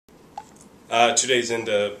2 days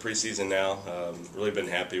into preseason now. Really been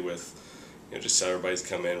happy with just how everybody's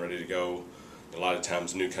come in ready to go. A lot of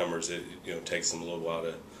times newcomers, it takes them a little while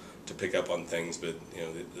to pick up on things, but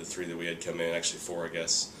the three that we had come in, actually four I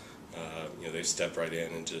guess, they've stepped right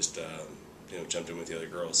in and just jumped in with the other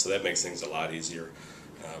girls. So that makes things a lot easier.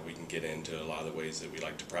 We can get into a lot of the ways that we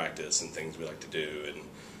like to practice and things we like to do,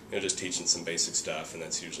 and just teaching some basic stuff. And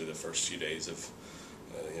that's usually the first few days of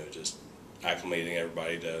just acclimating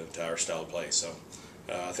everybody to our style of play. So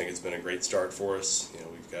I think it's been a great start for us.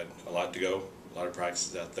 We've got a lot to go, a lot of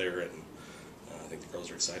practices out there, and I think the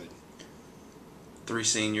girls are excited. 3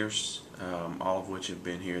 seniors, all of which have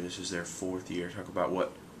been here. This is their 4th year. Talk about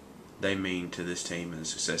what they mean to this team and the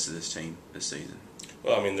success of this team this season.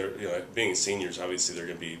 Well, I mean, they're being seniors, obviously they're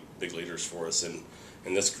going to be big leaders for us, and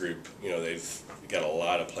in this group, they've got a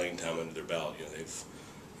lot of playing time under their belt. They've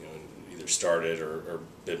either started or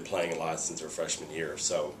been playing a lot since their freshman year,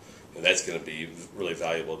 so that's going to be really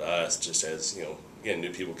valuable to us, just as again,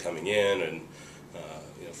 new people coming in and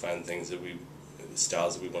find things that the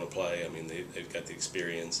styles that we want to play. I mean, they've got the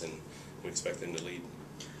experience, and we expect them to lead.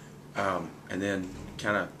 And then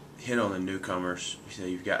kind of hit on the newcomers.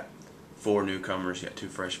 You've got 4 newcomers, you got 2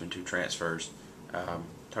 freshmen, 2 transfers.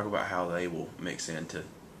 Talk about how they will mix into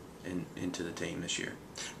the team this year.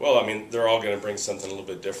 Well, I mean, they're all going to bring something a little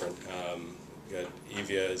bit different. We got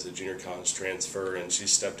Evia as a junior college transfer, and she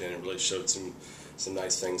stepped in and really showed some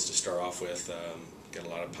nice things to start off with. Got a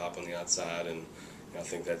lot of pop on the outside, and I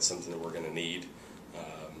think that's something that we're going to need.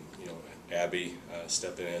 Abby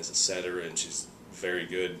stepped in as a setter, and she's very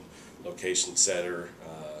good location setter,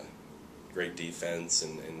 great defense,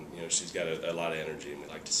 and she's got a lot of energy, and we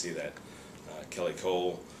like to see that. Kelly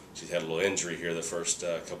Cole, she's had a little injury here the first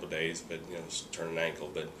couple of days, but she's turned an ankle,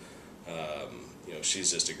 but she's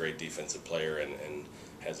just a great defensive player and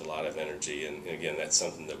has a lot of energy, and again, that's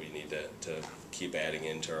something that we need to keep adding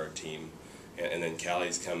into our team. And then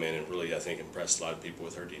Callie's come in and really, I think, impressed a lot of people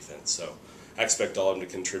with her defense. So I expect all of them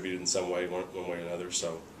to contribute in some way, one way or another.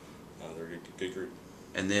 So they're a good group.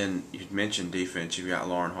 And then you mentioned defense. You've got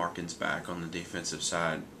Lauren Harkins back on the defensive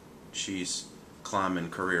side. She's climbing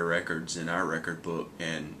career records in our record book,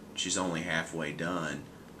 and she's only halfway done.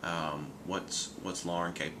 What's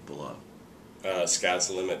Lauren capable of? Sky's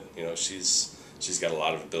the limit. She's got a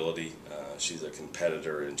lot of ability. She's a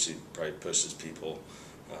competitor, and she probably pushes people.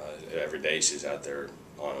 Every day she's out there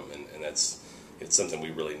on them, and it's something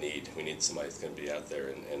we really need. We need somebody that's going to be out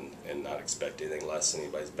there and not expect anything less than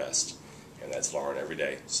anybody's best, and that's Lauren every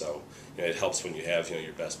day. So it helps when you have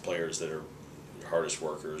your best players that are your hardest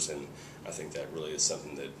workers, and I think that really is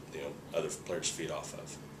something that other players feed off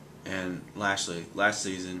of. And lastly, last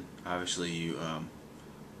season, obviously you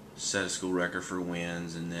set a school record for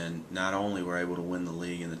wins, and then not only were able to win the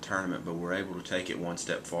league and the tournament, but were able to take it one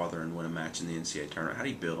step farther and win a match in the NCAA tournament. How do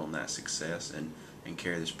you build on that success and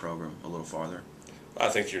carry this program a little farther? I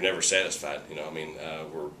think you're never satisfied.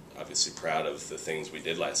 We're obviously proud of the things we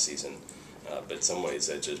did last season, but in some ways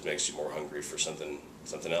that just makes you more hungry for something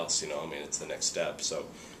else. It's the next step. So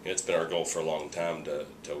it's been our goal for a long time to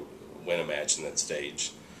win a match in that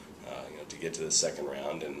stage, to get to the second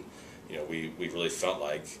round, and we really felt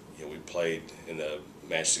like we played in the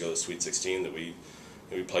match to go to the Sweet 16 that we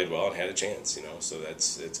played well and had a chance. So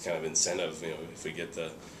it's kind of incentive. If we get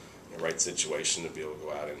the right situation to be able to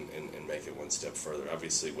go out and make it one step further.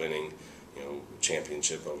 Obviously, winning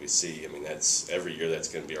championship OVC. That's every year. That's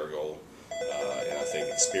going to be our goal, and I think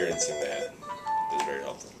experiencing that is very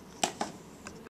helpful.